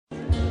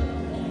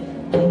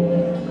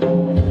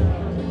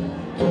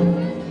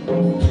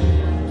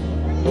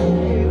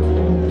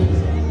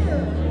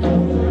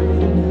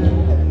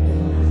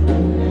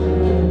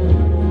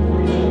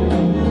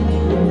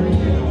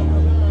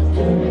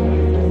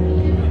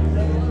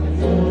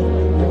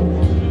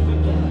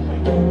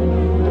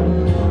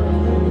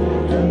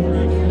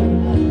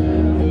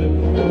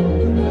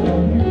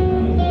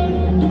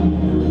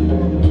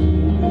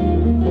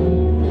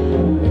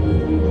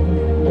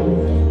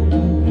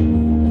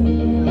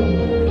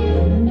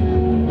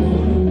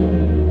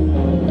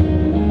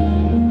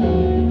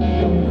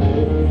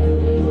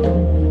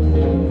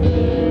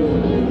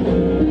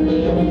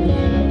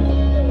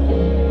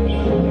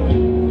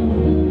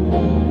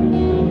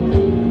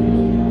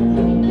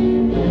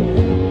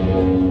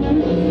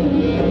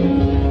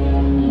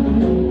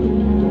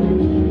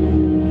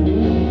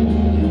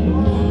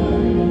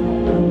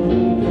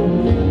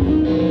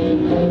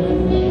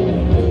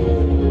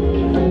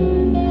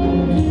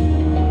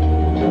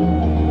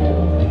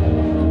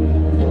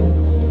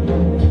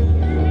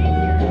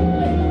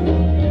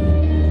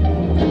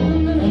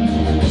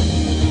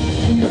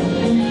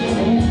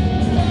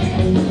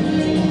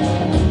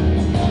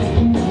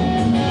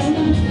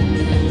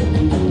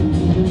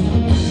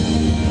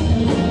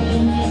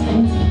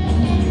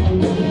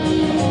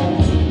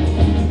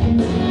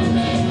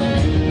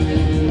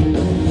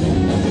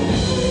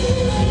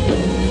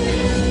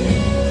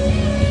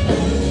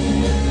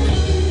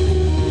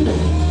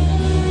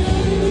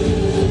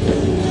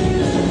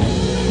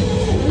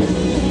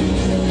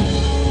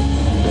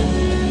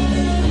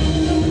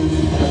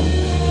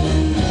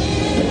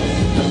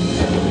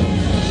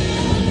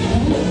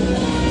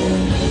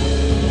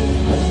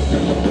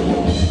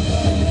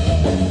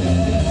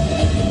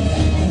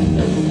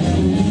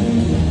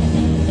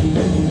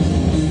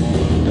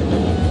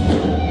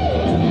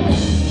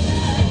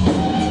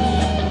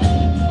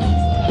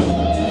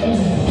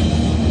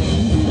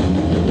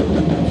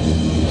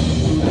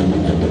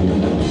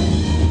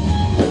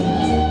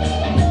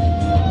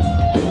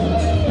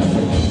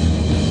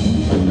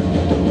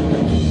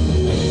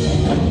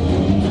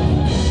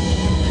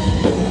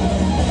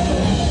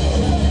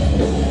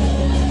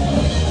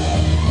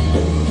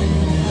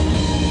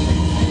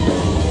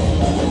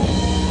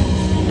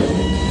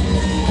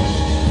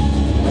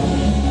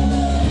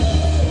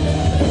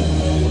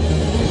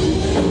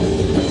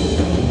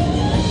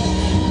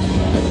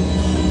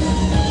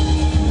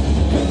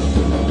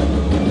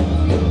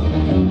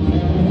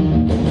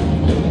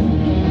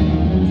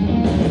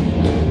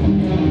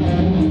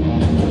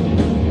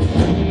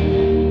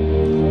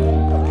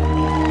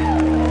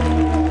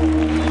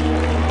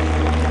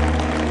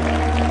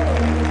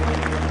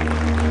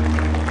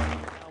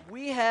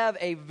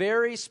A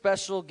very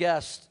special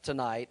guest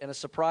tonight and a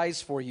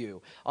surprise for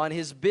you. On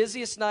his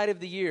busiest night of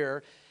the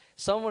year,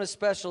 someone as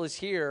special is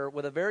here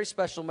with a very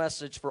special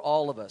message for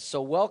all of us.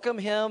 So welcome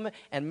him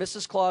and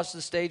Mrs. Claus to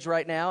the stage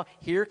right now.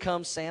 Here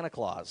comes Santa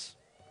Claus.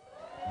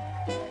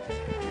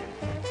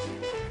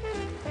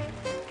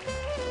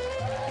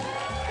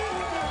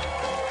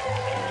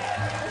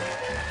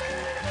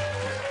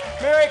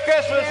 Merry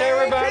Christmas,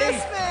 everybody! Merry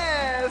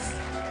Christmas!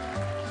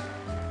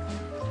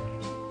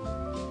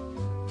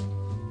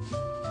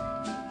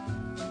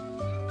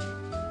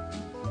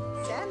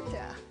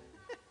 Santa.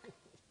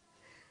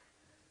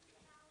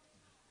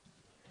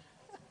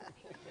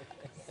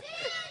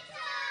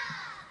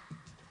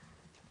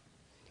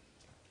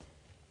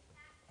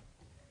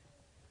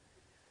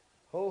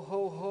 Ho,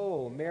 ho,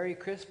 ho. Merry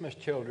Christmas,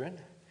 children.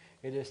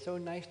 It is so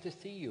nice to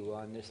see you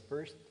on this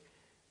first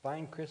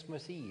fine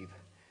Christmas Eve.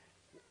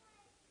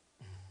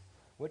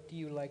 What do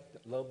you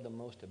love the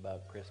most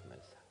about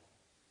Christmas?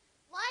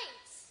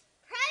 Lights,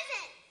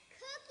 presents,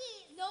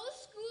 cookies, no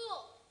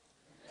school.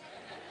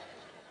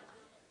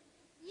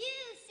 You,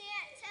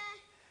 Santa.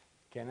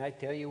 Can I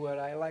tell you what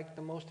I like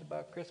the most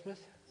about Christmas?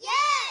 Yes!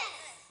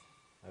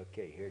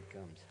 Okay, here it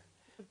comes.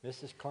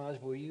 Mrs. Claus,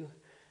 will you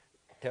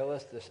tell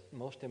us the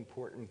most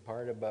important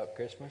part about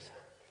Christmas?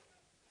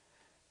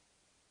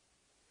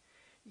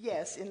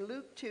 Yes, in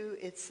Luke 2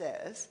 it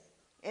says,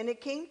 "And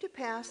it came to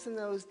pass in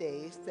those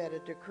days that a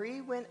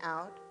decree went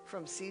out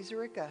from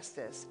Caesar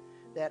Augustus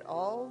that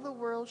all the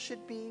world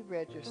should be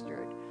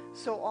registered.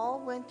 So all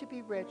went to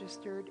be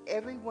registered,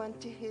 every one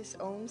to his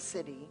own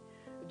city.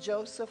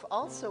 Joseph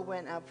also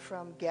went up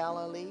from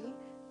Galilee,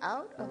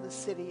 out of the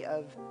city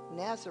of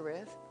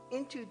Nazareth,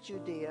 into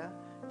Judea,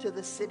 to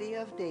the city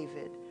of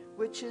David,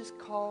 which is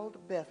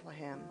called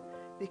Bethlehem,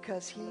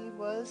 because he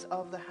was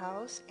of the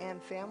house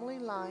and family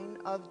line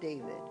of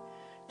David,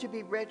 to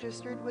be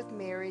registered with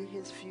Mary,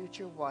 his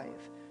future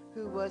wife,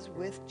 who was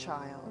with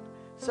child.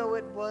 So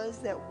it was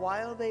that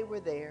while they were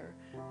there,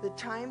 the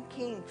time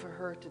came for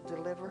her to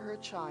deliver her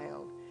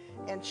child,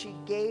 and she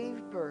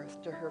gave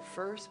birth to her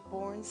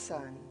firstborn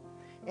son,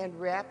 and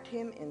wrapped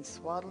him in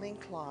swaddling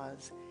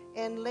cloths,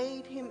 and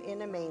laid him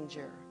in a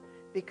manger,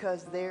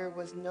 because there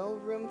was no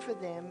room for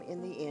them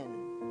in the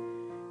inn.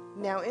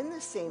 Now in the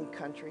same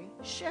country,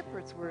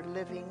 shepherds were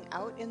living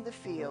out in the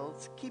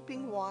fields,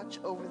 keeping watch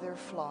over their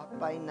flock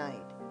by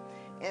night.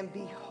 And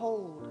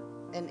behold,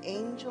 an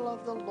angel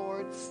of the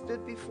Lord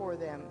stood before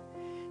them,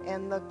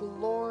 and the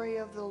glory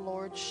of the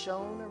Lord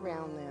shone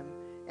around them,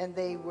 and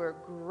they were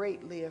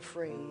greatly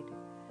afraid.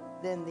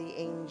 Then the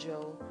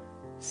angel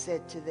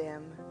said to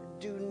them,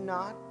 "Do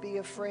not be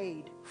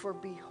afraid, for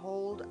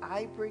behold,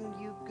 I bring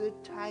you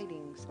good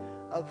tidings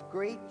of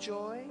great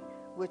joy,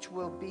 which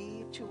will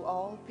be to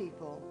all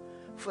people.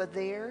 For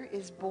there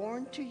is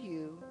born to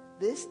you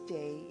this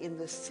day in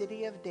the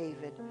city of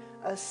David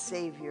a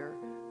Savior,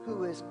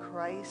 who is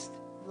Christ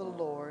the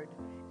Lord.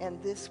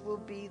 And this will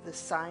be the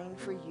sign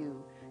for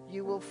you.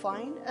 You will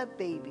find a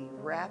baby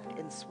wrapped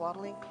in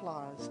swaddling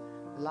cloths,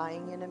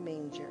 lying in a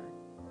manger."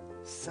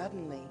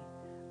 Suddenly,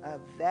 a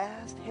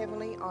vast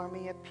heavenly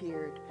army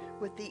appeared,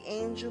 with the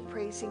angel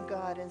praising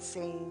God and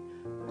saying,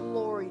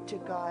 "Glory to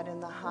God in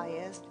the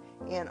highest,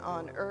 and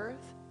on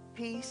earth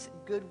peace,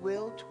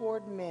 goodwill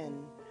toward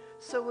men."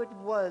 So it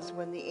was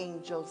when the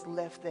angels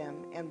left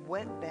them and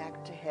went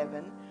back to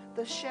heaven,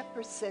 the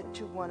shepherds said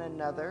to one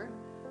another,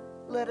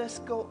 "Let us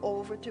go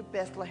over to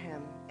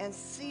Bethlehem and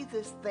see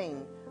this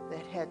thing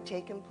that had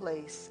taken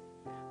place.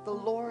 The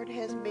Lord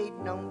has made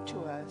known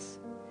to us."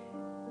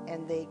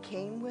 And they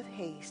came with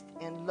haste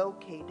and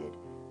located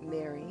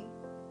Mary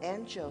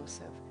and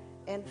Joseph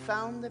and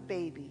found the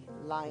baby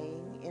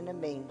lying in a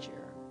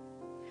manger.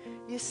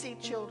 You see,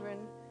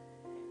 children,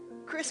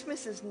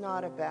 Christmas is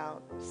not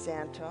about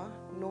Santa,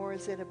 nor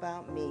is it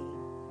about me.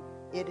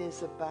 It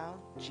is about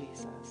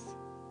Jesus.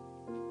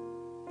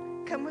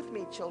 Come with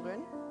me,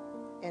 children,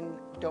 and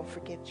don't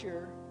forget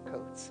your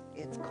coats.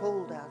 It's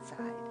cold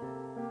outside.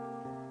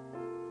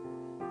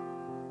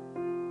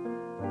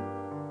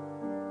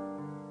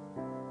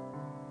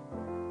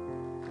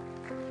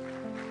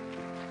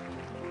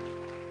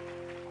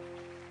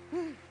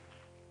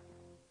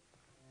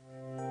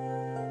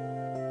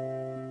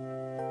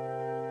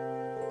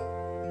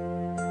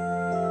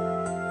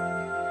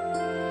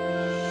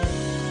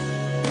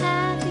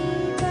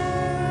 Happy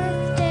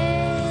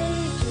birthday,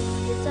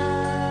 Jesus.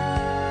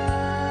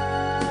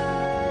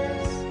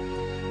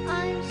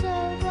 I'm so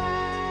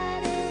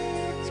glad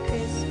it's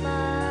Christmas.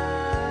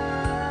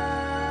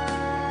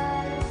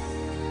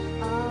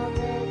 All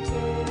the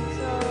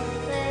tinsel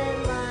and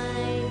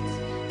lights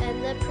and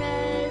the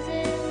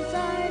presents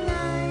are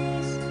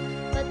nice,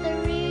 but the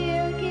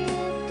real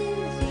gift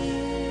is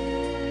you.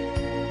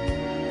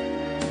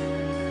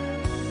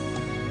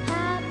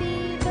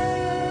 Happy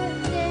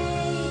birthday,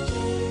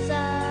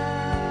 Jesus.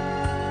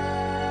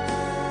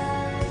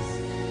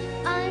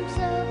 I'm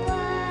so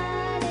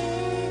glad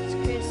it's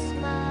Christmas.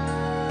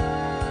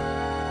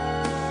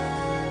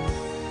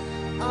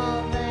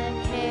 All the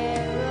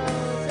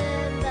carols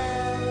and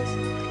bells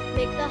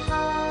make the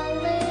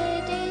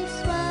holiday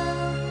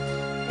swell,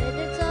 and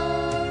it's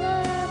all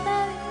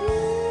about you.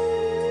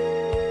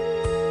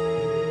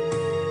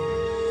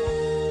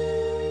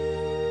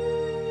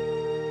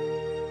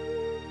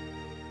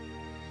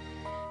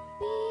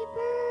 Happy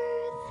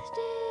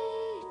birthday,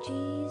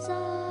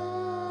 Jesus.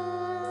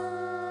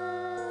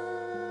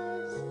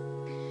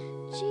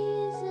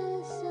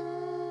 Jesus, I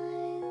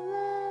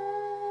love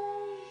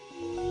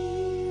you.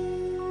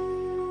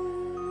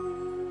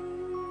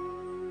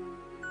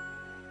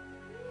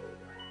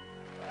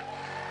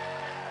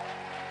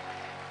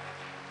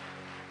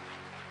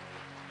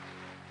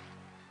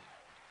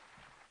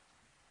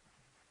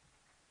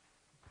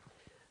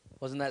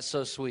 Wasn't that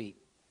so sweet?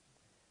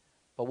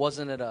 But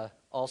wasn't it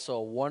also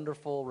a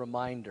wonderful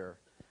reminder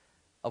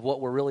of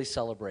what we're really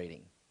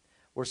celebrating?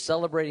 We're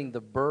celebrating the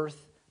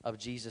birth of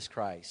Jesus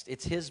Christ.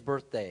 It's his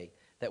birthday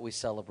that we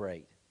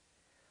celebrate.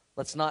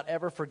 Let's not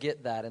ever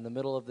forget that in the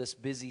middle of this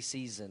busy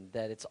season,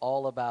 that it's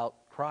all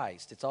about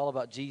Christ. It's all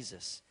about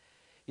Jesus.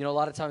 You know, a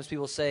lot of times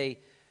people say,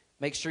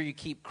 make sure you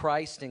keep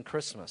Christ in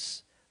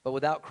Christmas. But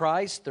without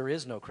Christ, there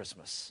is no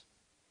Christmas.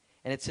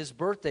 And it's his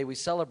birthday we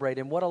celebrate.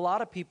 And what a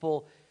lot of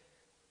people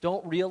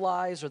don't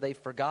realize or they've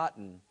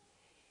forgotten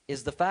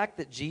is the fact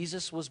that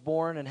Jesus was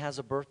born and has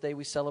a birthday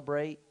we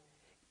celebrate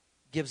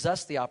gives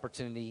us the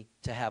opportunity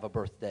to have a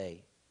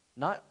birthday.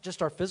 Not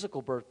just our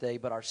physical birthday,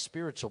 but our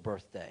spiritual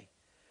birthday.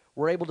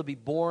 We're able to be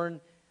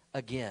born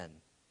again.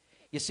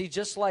 You see,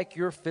 just like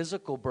your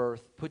physical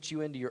birth puts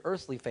you into your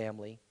earthly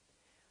family,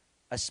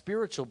 a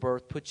spiritual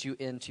birth puts you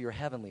into your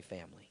heavenly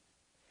family.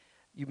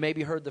 You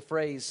maybe heard the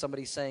phrase,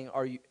 somebody saying,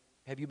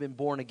 have you been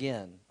born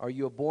again? Are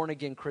you a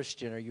born-again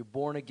Christian? Are you a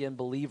born-again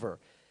believer?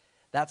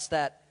 That's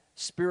that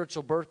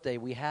spiritual birthday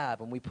we have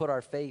when we put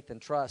our faith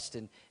and trust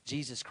in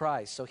Jesus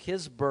Christ. So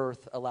his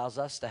birth allows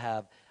us to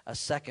have a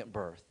second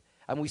birth.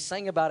 And we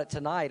sang about it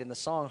tonight in the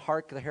song,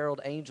 Hark the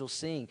Herald Angels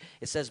Sing.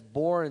 It says,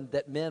 born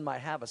that men might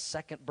have a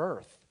second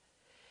birth.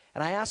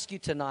 And I ask you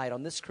tonight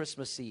on this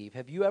Christmas Eve,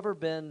 have you ever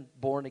been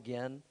born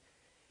again?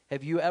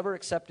 Have you ever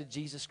accepted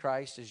Jesus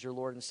Christ as your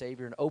Lord and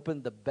Savior and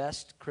opened the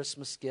best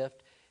Christmas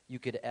gift you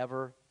could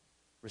ever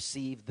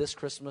receive this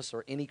Christmas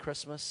or any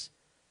Christmas?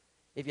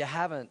 If you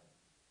haven't,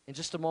 in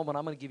just a moment,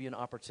 I'm going to give you an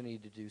opportunity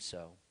to do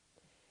so.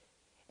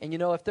 And you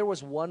know, if there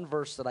was one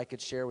verse that I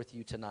could share with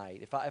you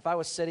tonight, if I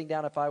was sitting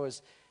down, if I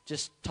was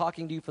just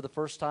talking to you for the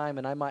first time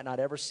and I might not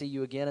ever see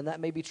you again, and that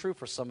may be true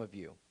for some of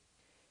you.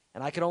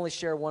 And I can only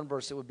share one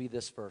verse. It would be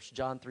this verse,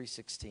 John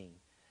 3:16.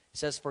 It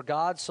says, "For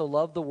God so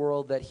loved the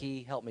world that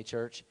he," help me,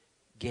 church,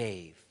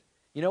 "gave."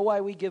 You know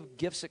why we give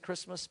gifts at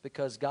Christmas?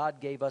 Because God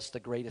gave us the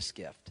greatest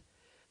gift,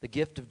 the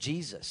gift of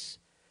Jesus,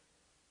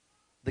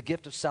 the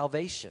gift of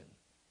salvation,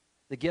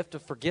 the gift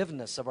of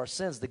forgiveness of our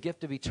sins, the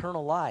gift of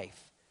eternal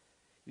life.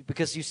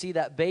 Because you see,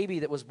 that baby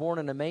that was born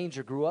in a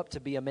manger grew up to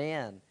be a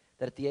man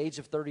that at the age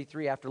of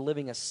 33, after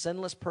living a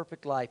sinless,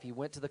 perfect life, he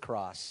went to the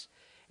cross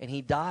and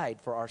he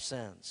died for our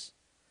sins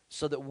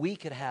so that we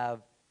could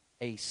have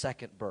a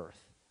second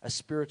birth, a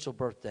spiritual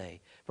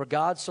birthday. For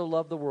God so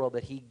loved the world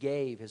that he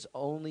gave his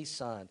only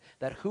Son,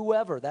 that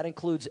whoever, that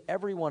includes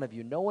every one of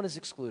you, no one is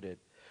excluded,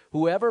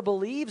 whoever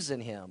believes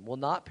in him will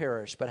not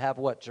perish, but have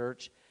what,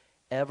 church?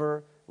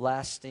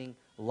 Everlasting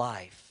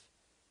life.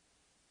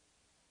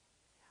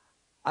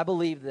 I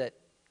believe that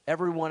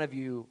every one of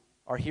you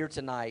are here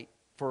tonight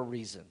for a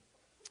reason.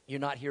 You're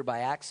not here by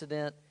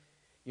accident.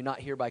 You're not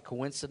here by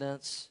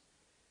coincidence.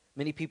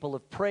 Many people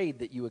have prayed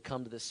that you would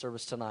come to this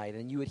service tonight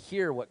and you would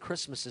hear what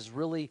Christmas is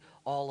really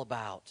all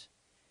about,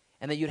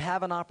 and that you'd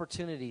have an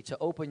opportunity to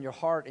open your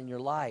heart and your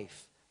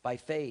life by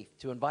faith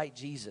to invite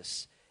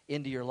Jesus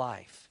into your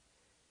life.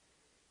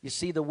 You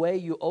see, the way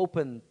you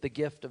open the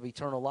gift of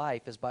eternal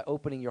life is by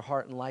opening your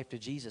heart and life to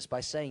Jesus,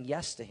 by saying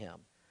yes to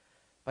him,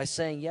 by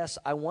saying, yes,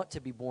 I want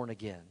to be born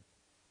again.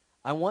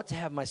 I want to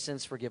have my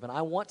sins forgiven.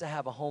 I want to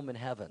have a home in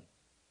heaven.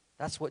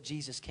 That's what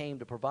Jesus came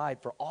to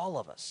provide for all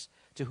of us,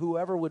 to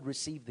whoever would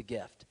receive the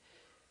gift.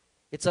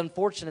 It's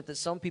unfortunate that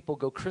some people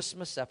go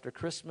Christmas after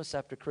Christmas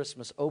after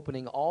Christmas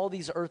opening all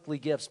these earthly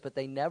gifts, but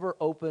they never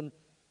open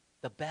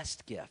the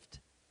best gift,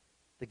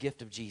 the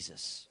gift of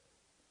Jesus.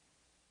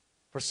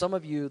 For some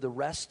of you, the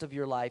rest of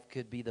your life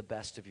could be the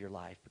best of your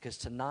life, because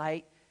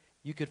tonight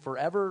you could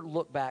forever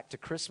look back to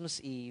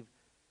Christmas Eve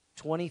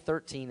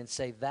 2013 and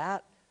say,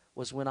 that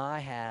was when I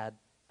had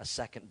a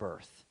second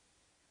birth.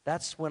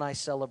 That's when I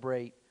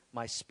celebrate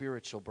my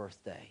spiritual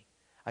birthday.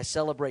 I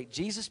celebrate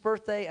Jesus'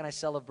 birthday and I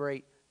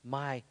celebrate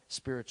my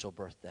spiritual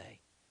birthday.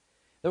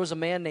 There was a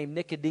man named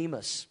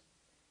Nicodemus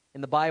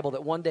in the Bible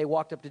that one day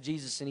walked up to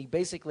Jesus and he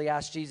basically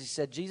asked Jesus, he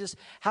said, Jesus,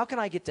 how can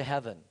I get to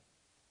heaven?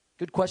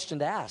 Good question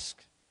to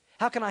ask.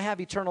 How can I have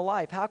eternal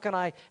life? How can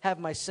I have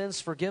my sins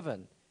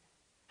forgiven?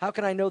 How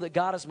can I know that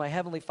God is my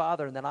heavenly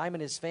Father and that I'm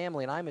in his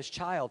family and I'm his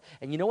child?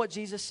 And you know what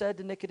Jesus said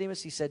to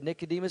Nicodemus? He said,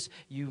 Nicodemus,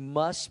 you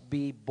must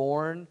be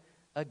born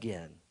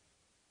again.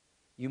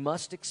 You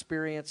must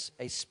experience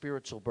a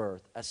spiritual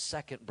birth, a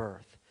second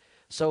birth.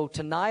 So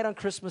tonight on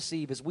Christmas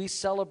Eve, as we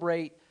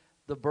celebrate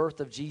the birth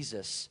of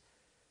Jesus,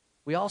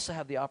 we also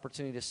have the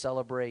opportunity to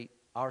celebrate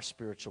our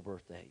spiritual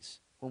birthdays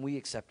when we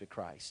accepted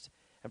Christ.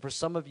 And for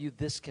some of you,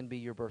 this can be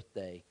your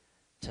birthday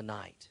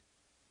tonight.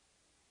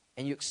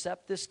 And you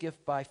accept this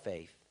gift by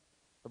faith.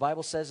 The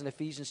Bible says in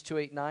Ephesians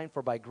 2:8-9,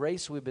 for by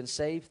grace we've been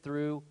saved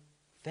through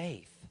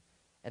faith.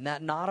 And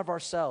that not of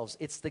ourselves.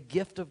 It's the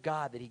gift of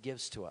God that he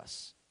gives to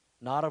us,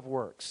 not of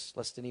works,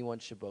 lest anyone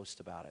should boast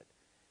about it.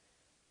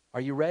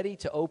 Are you ready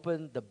to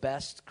open the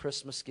best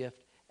Christmas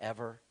gift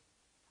ever?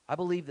 I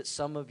believe that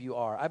some of you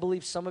are. I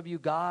believe some of you,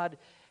 God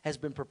has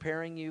been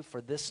preparing you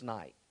for this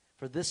night,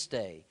 for this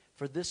day,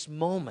 for this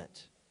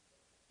moment.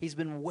 He's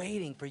been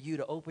waiting for you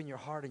to open your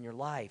heart and your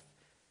life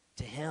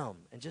to him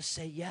and just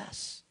say,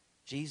 yes,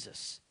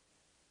 Jesus.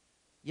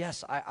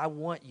 Yes, I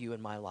want you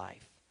in my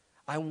life.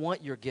 I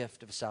want your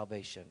gift of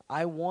salvation.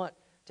 I want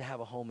to have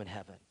a home in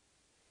heaven.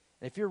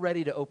 And if you're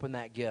ready to open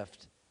that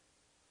gift,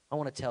 I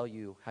want to tell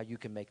you how you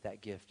can make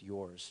that gift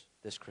yours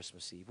this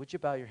Christmas Eve. Would you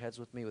bow your heads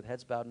with me with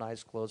heads bowed and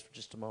eyes closed for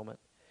just a moment?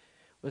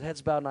 With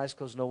heads bowed and eyes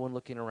closed, no one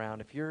looking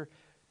around. If you're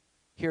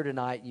here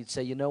tonight and you'd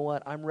say, you know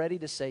what, I'm ready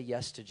to say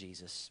yes to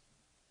Jesus.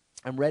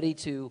 I'm ready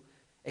to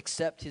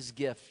accept his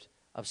gift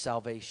of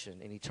salvation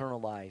and eternal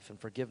life and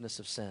forgiveness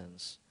of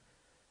sins.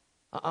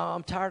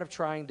 I'm tired of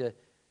trying to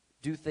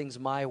do things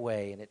my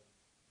way and it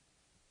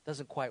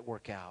doesn't quite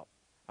work out.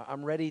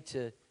 I'm ready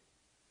to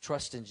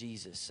trust in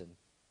Jesus and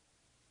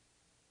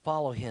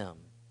follow him.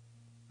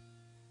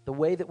 The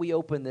way that we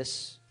open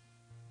this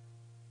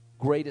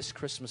greatest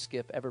Christmas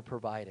gift ever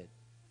provided,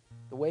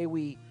 the way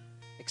we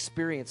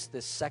experience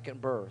this second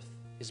birth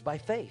is by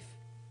faith.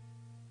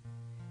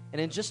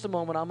 And in just a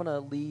moment, I'm going to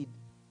lead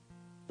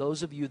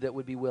those of you that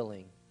would be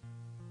willing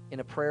in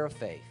a prayer of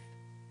faith.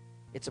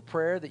 It's a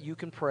prayer that you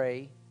can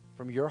pray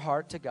from your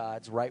heart to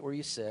God's right where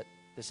you sit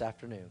this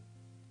afternoon.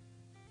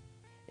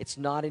 It's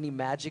not any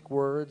magic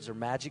words or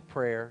magic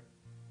prayer.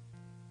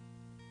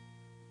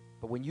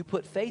 But when you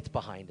put faith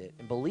behind it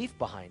and belief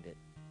behind it,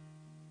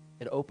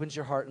 it opens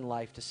your heart and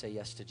life to say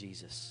yes to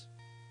Jesus.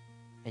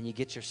 And you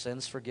get your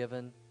sins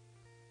forgiven.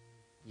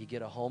 You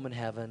get a home in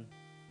heaven.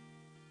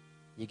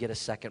 You get a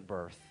second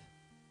birth.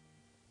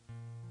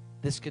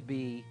 This could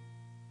be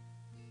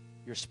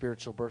your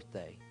spiritual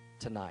birthday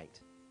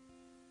tonight.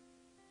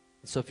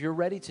 And so if you're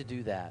ready to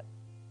do that,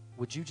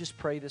 would you just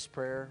pray this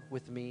prayer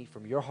with me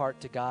from your heart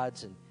to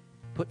God's and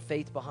put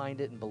faith behind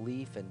it and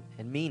belief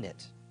and mean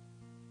it?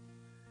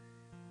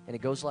 And it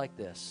goes like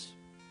this.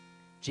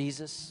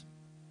 Jesus,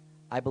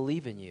 I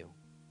believe in you.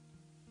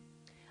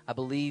 I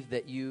believe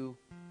that you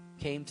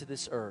came to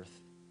this earth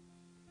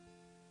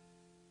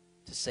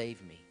to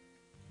save me,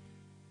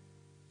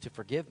 to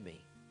forgive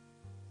me,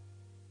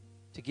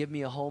 to give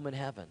me a home in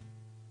heaven,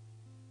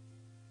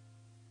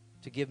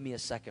 to give me a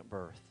second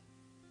birth.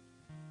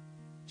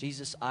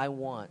 Jesus, I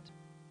want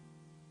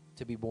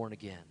to be born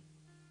again.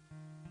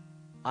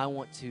 I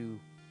want to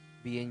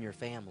be in your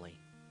family.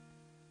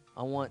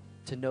 I want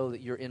to know that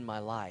you're in my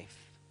life.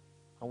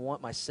 I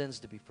want my sins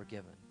to be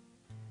forgiven.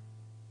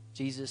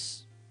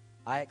 Jesus,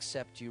 I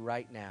accept you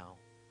right now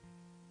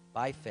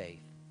by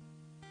faith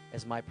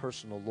as my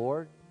personal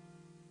Lord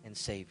and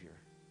Savior.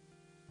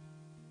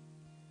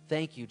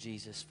 Thank you,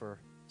 Jesus, for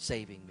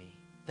saving me.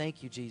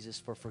 Thank you,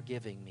 Jesus, for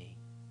forgiving me.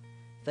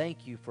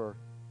 Thank you for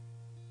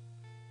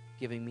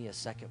giving me a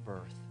second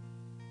birth,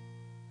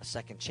 a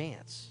second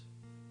chance.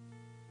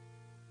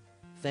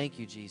 Thank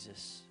you,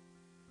 Jesus,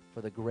 for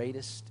the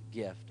greatest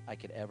gift I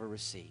could ever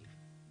receive,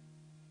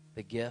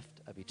 the gift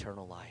of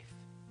eternal life.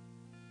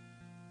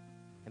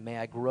 And may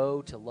I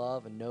grow to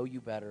love and know you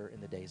better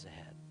in the days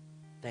ahead.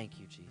 Thank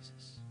you,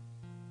 Jesus.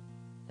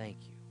 Thank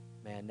you.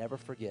 May I never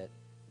forget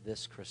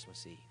this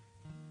Christmas Eve,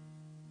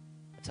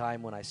 a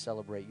time when I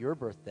celebrate your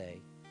birthday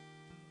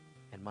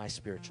and my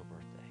spiritual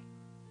birthday.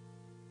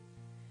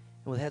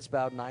 And with heads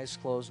bowed and eyes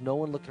closed, no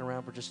one looking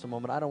around for just a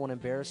moment, I don't want to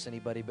embarrass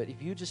anybody, but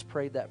if you just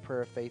prayed that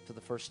prayer of faith for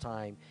the first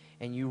time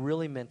and you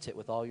really meant it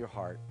with all your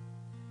heart,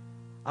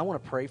 I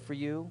want to pray for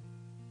you.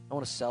 I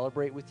want to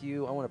celebrate with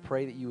you. I want to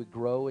pray that you would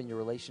grow in your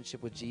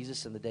relationship with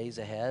Jesus in the days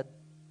ahead.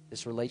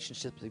 This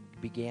relationship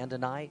that began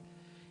tonight.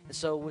 And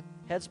so with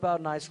heads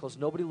bowed and eyes closed,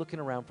 nobody looking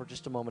around for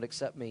just a moment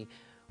except me,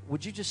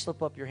 would you just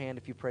slip up your hand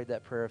if you prayed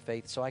that prayer of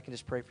faith so I can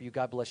just pray for you?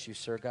 God bless you,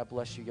 sir. God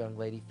bless you, young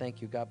lady.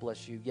 Thank you. God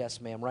bless you.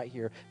 Yes, ma'am, right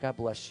here. God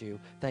bless you.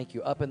 Thank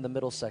you. Up in the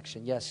middle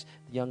section. Yes,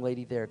 the young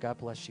lady there. God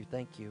bless you.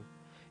 Thank you.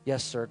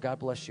 Yes, sir. God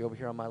bless you. Over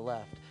here on my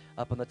left.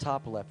 Up on the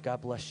top left.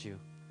 God bless you.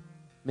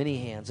 Many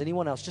hands.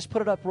 Anyone else? Just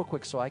put it up real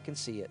quick so I can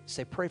see it.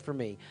 Say, pray for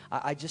me.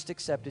 I just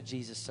accepted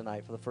Jesus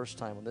tonight for the first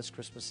time on this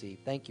Christmas Eve.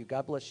 Thank you.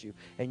 God bless you.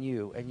 And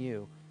you. And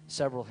you.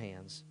 Several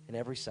hands in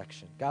every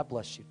section. God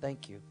bless you.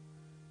 Thank you.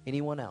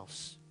 Anyone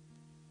else?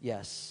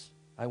 Yes,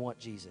 I want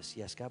Jesus.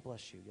 Yes, God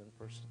bless you, young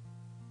person.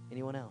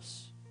 Anyone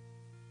else?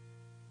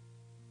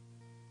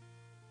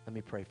 Let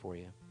me pray for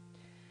you.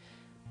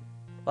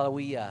 Father,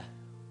 we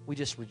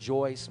just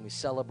rejoice and we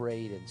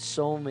celebrate and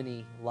so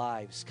many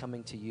lives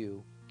coming to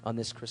you on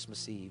this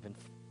Christmas Eve and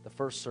the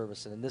first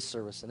service and in this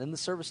service and in the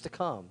service to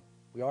come.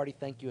 We already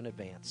thank you in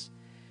advance.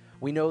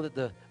 We know that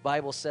the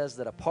Bible says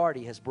that a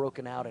party has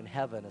broken out in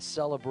heaven, a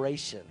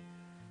celebration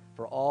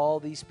for all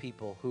these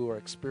people who are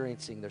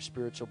experiencing their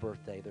spiritual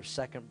birthday, their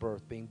second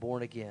birth, being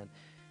born again.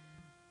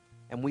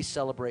 And we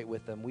celebrate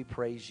with them. We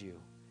praise you.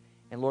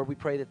 And Lord, we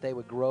pray that they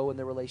would grow in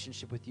their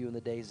relationship with you in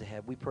the days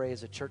ahead. We pray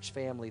as a church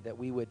family that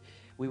we would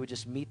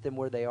just meet them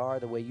where they are,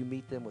 the way you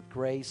meet them, with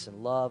grace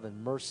and love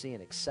and mercy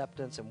and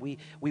acceptance. And we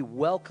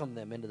welcome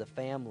them into the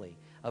family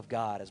of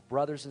God as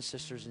brothers and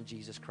sisters in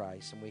Jesus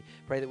Christ. And we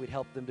pray that we'd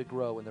help them to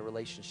grow in their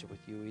relationship with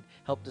you. We'd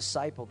help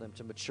disciple them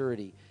to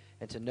maturity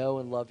and to know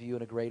and love you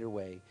in a greater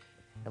way.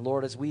 And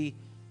Lord, as we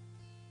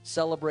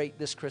celebrate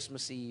this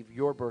Christmas Eve,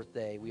 your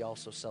birthday, we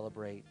also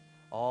celebrate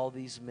all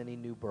these many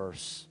new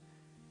births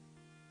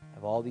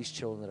of all these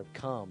children that have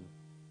come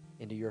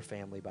into your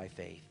family by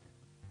faith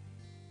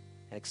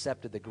and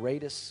accepted the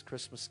greatest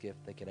Christmas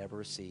gift they could ever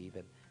receive.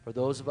 And for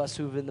those of us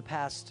who've in the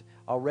past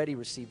already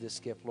received this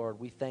gift, Lord,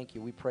 we thank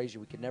you. We praise you.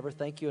 We can never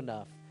thank you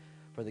enough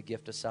for the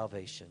gift of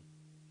salvation.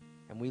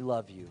 And we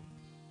love you.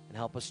 And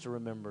help us to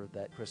remember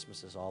that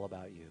Christmas is all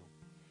about you.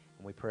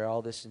 And we pray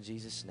all this in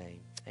Jesus'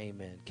 name.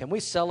 Amen. Can we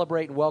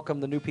celebrate and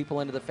welcome the new people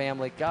into the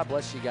family? God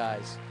bless you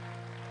guys.